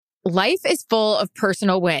Life is full of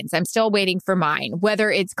personal wins. I'm still waiting for mine.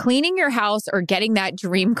 Whether it's cleaning your house or getting that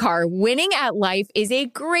dream car, winning at life is a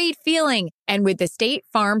great feeling. And with the State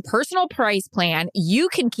Farm Personal Price Plan, you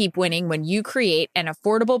can keep winning when you create an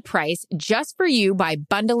affordable price just for you by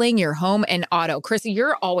bundling your home and auto. Chrissy,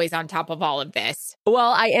 you're always on top of all of this.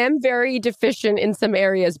 Well, I am very deficient in some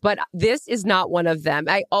areas, but this is not one of them.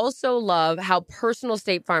 I also love how personal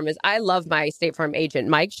State Farm is. I love my State Farm agent,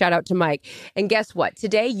 Mike. Shout out to Mike. And guess what?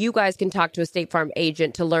 Today, you guys can talk to a State Farm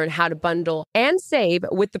agent to learn how to bundle and save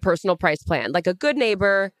with the Personal Price Plan. Like a good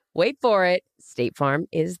neighbor, wait for it, State Farm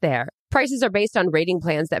is there. Prices are based on rating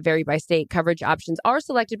plans that vary by state. Coverage options are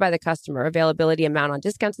selected by the customer. Availability, amount on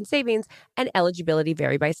discounts and savings, and eligibility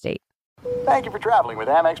vary by state. Thank you for traveling with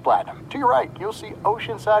Amex Platinum. To your right, you'll see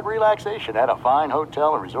oceanside relaxation at a fine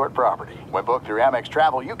hotel and resort property. When booked through Amex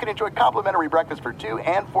Travel, you can enjoy complimentary breakfast for 2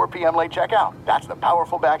 and 4 p.m. late checkout. That's the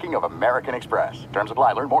powerful backing of American Express. Terms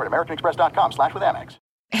apply. Learn more at americanexpress.com/withAmex.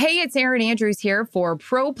 Hey, it's Erin Andrews here for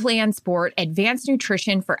Pro Plan Sport, advanced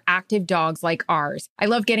nutrition for active dogs like ours. I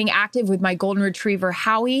love getting active with my golden retriever,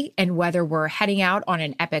 Howie, and whether we're heading out on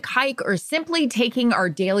an epic hike or simply taking our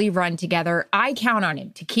daily run together, I count on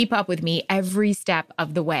him to keep up with me every step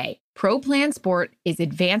of the way. Pro Plan Sport is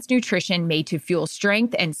advanced nutrition made to fuel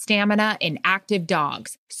strength and stamina in active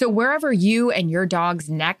dogs. So wherever you and your dog's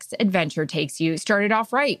next adventure takes you, start it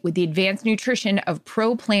off right with the advanced nutrition of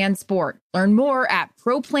Pro Plan Sport. Learn more at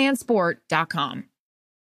ProPlansport.com.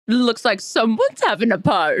 Looks like someone's having a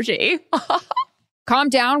party. Calm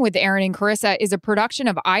Down with Erin and Carissa is a production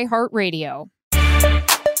of iHeartRadio.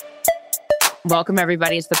 Welcome,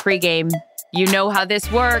 everybody. It's the pregame. You know how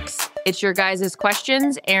this works. It's your guys'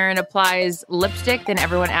 questions. Erin applies lipstick, then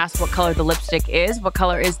everyone asks what color the lipstick is. What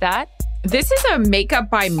color is that? This is a makeup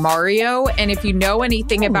by Mario, and if you know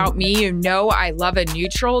anything about me, you know I love a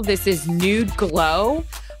neutral. This is Nude Glow.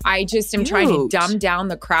 I just am trying to dumb down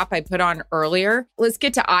the crap I put on earlier. Let's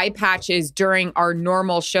get to eye patches during our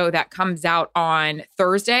normal show that comes out on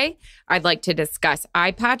Thursday. I'd like to discuss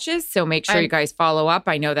eye patches, so make sure you guys follow up.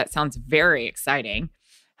 I know that sounds very exciting.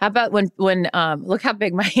 How about when look how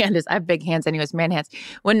big my hand is. I have big hands anyways, man hands.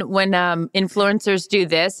 When influencers do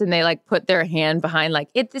this and they like put their hand behind like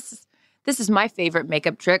it, this is my favorite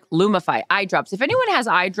makeup trick, Lumify eye drops. If anyone has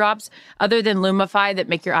eye drops other than Lumify that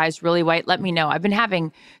make your eyes really white, let me know. I've been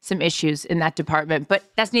having some issues in that department, but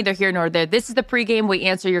that's neither here nor there. This is the pregame. We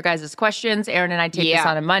answer your guys' questions. Erin and I take this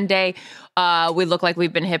on a Monday. We look like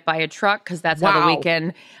we've been hit by a truck because that's how the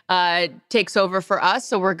weekend takes over for us.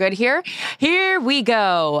 So we're good here. Here we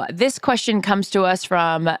go. This question comes to us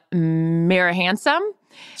from Mira Handsome.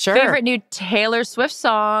 Sure. Favorite new Taylor Swift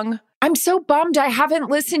song? I'm so bummed I haven't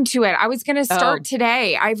listened to it. I was going to start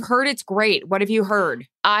today. I've heard it's great. What have you heard?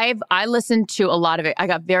 I listened to a lot of it. I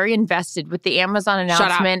got very invested with the Amazon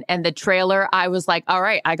announcement and the trailer. I was like, all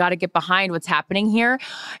right, I got to get behind what's happening here.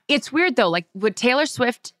 It's weird though. Like with Taylor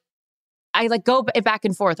Swift, I like go back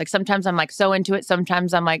and forth. Like sometimes I'm like so into it.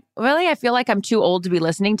 Sometimes I'm like, really? I feel like I'm too old to be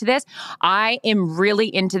listening to this. I am really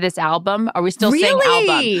into this album. Are we still saying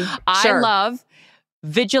album? I love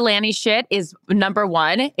Vigilante Shit is number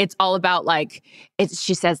one. It's all about like,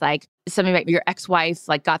 she says like something about your ex-wife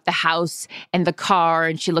like got the house and the car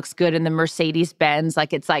and she looks good in the Mercedes Benz.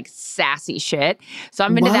 Like it's like sassy shit. So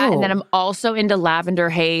I'm into that. And then I'm also into Lavender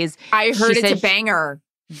Haze. I heard it's a banger.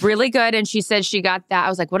 Really good. And she said she got that. I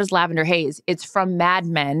was like, what is Lavender Haze? It's from Mad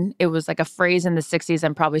Men. It was like a phrase in the 60s.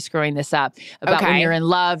 I'm probably screwing this up. About when you're in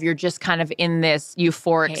love, you're just kind of in this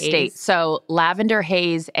euphoric state. So Lavender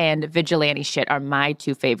Haze and Vigilante Shit are my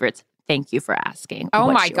two favorites. Thank you for asking.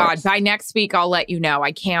 Oh my God. By next week, I'll let you know.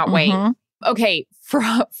 I can't wait. Okay.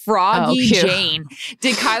 Froggy Jane.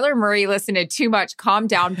 Did Kyler Murray listen to Too Much Calm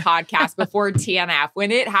Down podcast before TNF?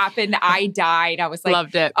 When it happened, I died. I was like,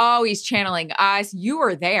 loved it. Oh, he's channeling us. You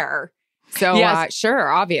were there. So sure,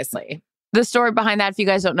 obviously. The story behind that, if you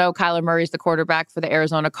guys don't know, Kyler Murray is the quarterback for the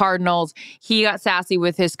Arizona Cardinals. He got sassy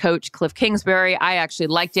with his coach, Cliff Kingsbury. I actually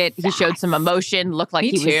liked it. He showed some emotion, looked like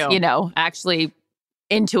he was, actually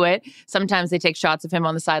into it. Sometimes they take shots of him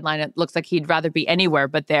on the sideline. It looks like he'd rather be anywhere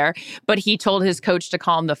but there. But he told his coach to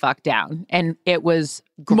calm the fuck down. And it was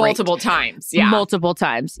great. Multiple times. Yeah. Multiple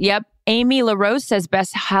times. Yep. Amy LaRose says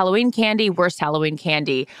best Halloween candy, worst Halloween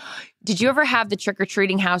candy. Did you ever have the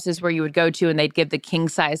trick-or-treating houses where you would go to and they'd give the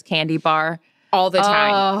king-size candy bar? All the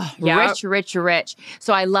time. Rich.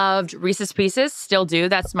 So I loved Reese's Pieces, still do.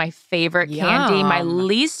 That's my favorite candy. My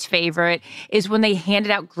least favorite is when they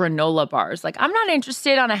handed out granola bars. Like, I'm not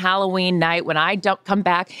interested on a Halloween night when I don't come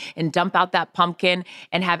back and dump out that pumpkin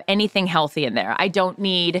and have anything healthy in there. I don't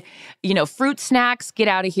need, fruit snacks, get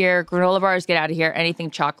out of here. Granola bars, get out of here.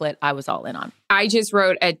 Anything chocolate, I was all in on. I just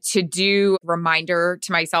wrote a to-do reminder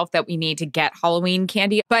to myself that we need to get Halloween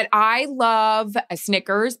candy. But I love a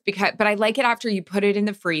Snickers, but I like it after you put it in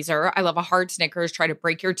the freezer. I love a hard Snickers, try to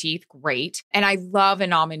break your teeth. Great. And I love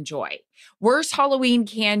an Almond Joy. Worst Halloween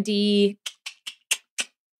candy,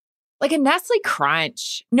 like a Nestle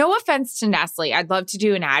Crunch. No offense to Nestle. I'd love to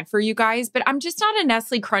do an ad for you guys, but I'm just not a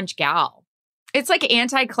Nestle Crunch gal. It's like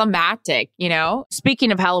anticlimactic, you know?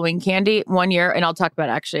 Speaking of Halloween candy, one year, and I'll talk about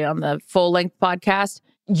it actually on the full-length podcast,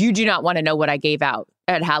 you do not want to know what I gave out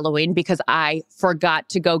at Halloween because I forgot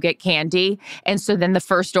to go get candy. And so then the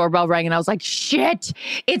first doorbell rang and I was like, shit,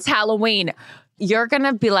 it's Halloween. You're going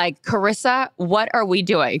to be like, Carissa, what are we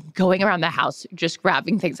doing? Going around the house, just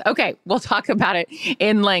grabbing things. Okay, we'll talk about it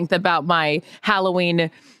in length about my Halloween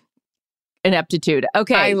ineptitude.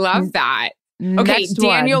 Okay. I love that. Okay, Next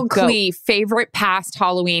Daniel one, go. Klee, favorite past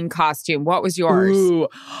Halloween costume. What was yours? Ooh.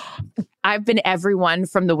 I've been everyone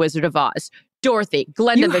from The Wizard of Oz. Dorothy,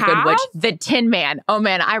 Glenda You the Good have? Witch, the Tin Man. Oh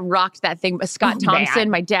man, I rocked that thing. Scott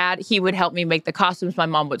Thompson, my dad, he would help me make the costumes. My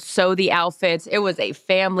mom would sew the outfits. It was a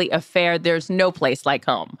family affair. There's no place like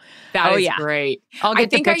home. That is great. I'll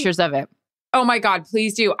get the pictures of it. Oh my God,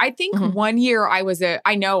 please do. I think one year I was a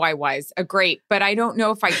Grape, but I don't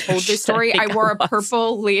know if I told this story. I wore a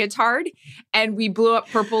purple leotard and we blew up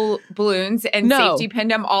purple balloons and safety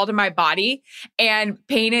pinned them all to my body and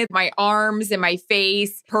painted my arms and my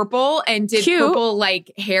face purple and did purple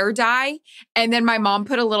like hair dye. And then my mom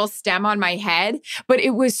put a little stem on my head, but it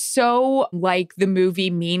was so like the movie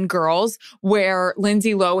Mean Girls where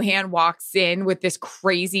Lindsay Lohan walks in with this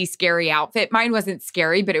crazy, scary outfit. Mine wasn't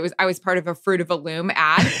scary, but I was part of a Fruit of a Loom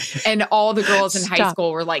ad. And all the girls in high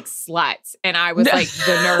school were like sluts. And I was like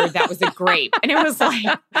the nerd that was a grape. And it was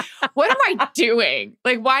like, what am I doing?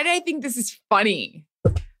 Like, why did I think this is funny?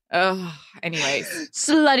 Anyways.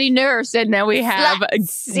 Slutty nurse. And now we have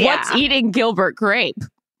Sluts, yeah. What's eating Gilbert Grape?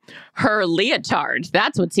 Her leotard.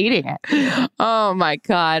 That's what's eating it. Oh my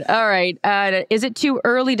God. All right. Is it too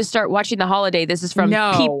early to start watching The Holiday? This is from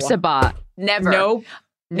Peepsabot. Never. Nope.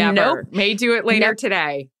 Never. Nope. May do it later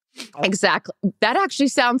today. Exactly. That actually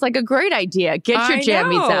sounds like a great idea. Get your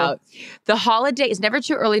jammies out. The Holiday is never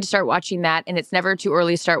too early to start watching that. And it's never too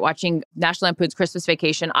early to start watching National Lampoon's Christmas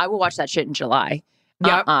Vacation. I will watch that shit in July.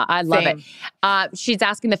 Yep. I love it. She's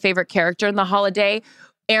asking the favorite character in The Holiday.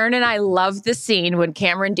 Erin and I love the scene when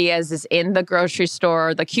Cameron Diaz is in the grocery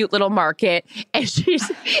store, the cute little market, and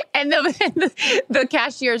the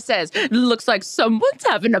cashier says, "Looks like someone's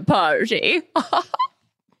having a party."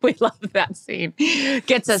 We love that scene.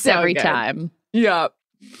 Gets us so every time. Yep.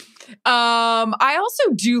 I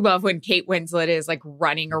also do love when Kate Winslet is like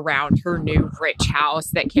running around her new rich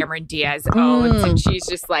house that Cameron Diaz owns. And she's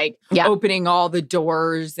just like opening all the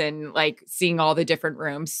doors and like seeing all the different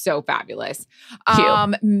rooms. So fabulous.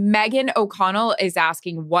 Megan O'Connell is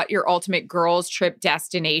asking what your ultimate girls trip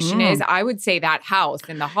destination is. I would say that house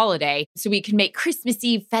in The Holiday so we can make Christmas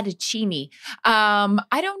Eve fettuccine.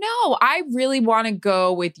 I don't know. I really want to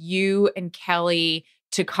go with you and Kelly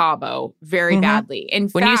to Cabo very badly. In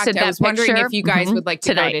fact, I was wondering if you guys would like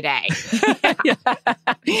to go today.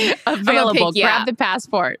 Available. Grab the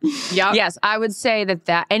passport. Yep. Yes, I would say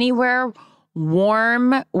that anywhere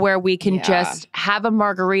warm where we can just have a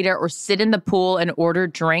margarita or sit in the pool and order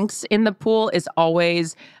drinks in the pool is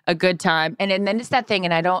always a good time. And then it's that thing,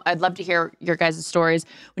 and I'd love to hear your guys' stories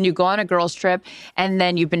when you go on a girls trip and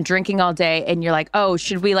then you've been drinking all day and you're like, oh,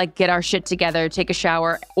 should we like get our shit together, take a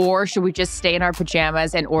shower, or should we just stay in our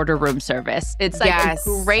pajamas and order room service? It's like a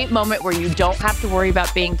great moment where you don't have to worry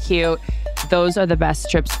about being cute. Those are the best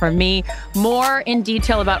trips for me. More in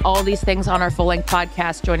detail about all these things on our full-length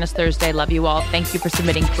podcast. Join us Thursday. Love you all. Thank you for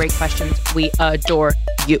submitting great questions. We adore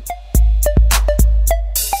you.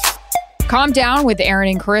 Calm Down with Erin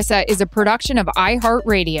and Carissa is a production of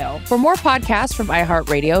iHeartRadio. For more podcasts from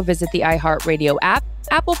iHeartRadio, visit the iHeartRadio app,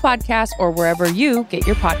 Apple Podcasts, or wherever you get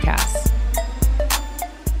your podcasts.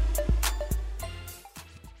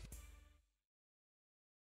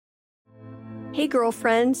 Hey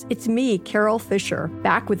girlfriends, it's me, Carol Fisher,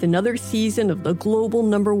 back with another season of the global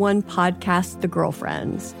 #1 podcast, The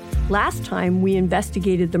Girlfriends. Last time, we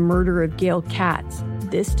investigated the murder of Gail Katz.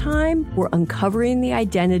 This time, we're uncovering the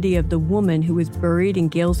identity of the woman who was buried in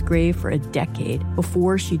Gail's grave for a decade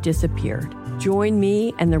before she disappeared. Join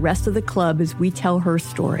me and the rest of the club as we tell her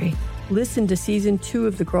story. Listen to Season 2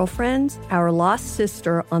 of The Girlfriends, Our Lost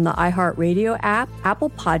Sister on the iHeartRadio app, Apple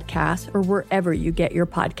Podcasts, or wherever you get your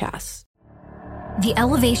podcasts. The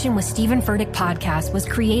Elevation with Stephen Furtick podcast was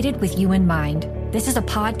created with you in mind. This is a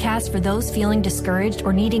podcast for those feeling discouraged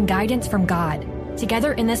or needing guidance from God.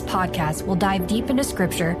 Together in this podcast, we'll dive deep into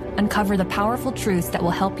scripture, uncover the powerful truths that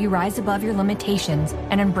will help you rise above your limitations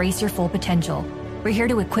and embrace your full potential. We're here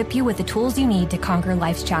to equip you with the tools you need to conquer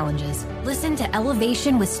life's challenges. Listen to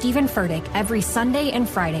Elevation with Stephen Furtick every Sunday and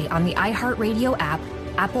Friday on the iHeartRadio app,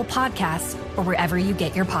 Apple Podcasts, or wherever you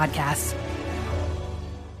get your podcasts.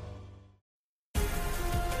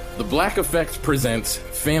 The Black Effect presents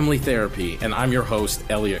Family Therapy, and I'm your host,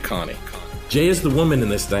 Elliot Connie. Jay is the woman in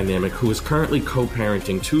this dynamic who is currently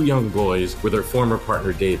co-parenting 2 young boys with her former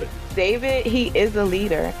partner, David. David, he is a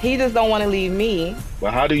leader. He just don't want to leave me.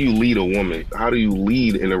 But how do you lead a woman? How do you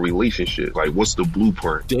lead in a relationship? Like, what's the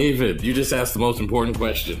blueprint? David, you just asked the most important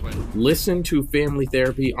question. Listen to Family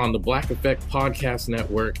Therapy on the Black Effect Podcast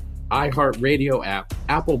Network, iHeartRadio app,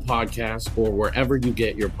 Apple Podcasts, or wherever you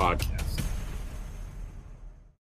get your podcasts.